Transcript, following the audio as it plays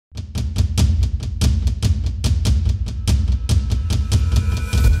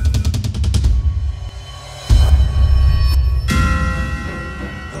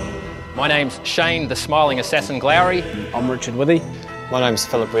My name's Shane, the Smiling Assassin Glowry. I'm Richard Withy. My name's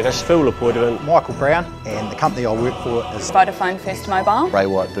Philip Reddish. Phil Lapoidevin. Michael Brown, and the company I work for is Vodafone First Mobile. Ray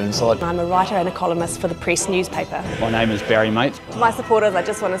White Burnside. I'm a writer and a columnist for the Press newspaper. My name is Barry Mate. To my supporters, I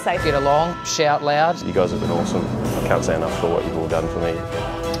just want to say, Get along, shout loud. You guys have been awesome. I can't say enough for what you've all done for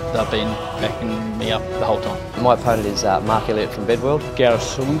me. They've been backing me up the whole time. My opponent is Mark Elliott from Bedworld. Gareth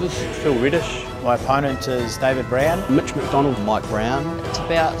Saunders. Phil Reddish. my opponent is David Brown. Mitch McDonald. Mike Brown. It's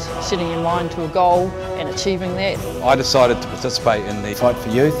about setting your mind to a goal and achieving that. I decided to participate in the Fight for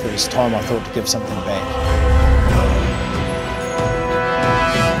Youth. It was time I thought to give something back.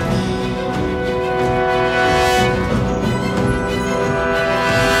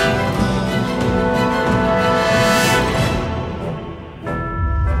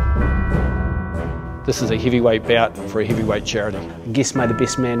 This is a heavyweight bout for a heavyweight charity. I guess may the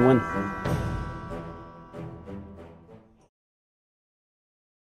best man win.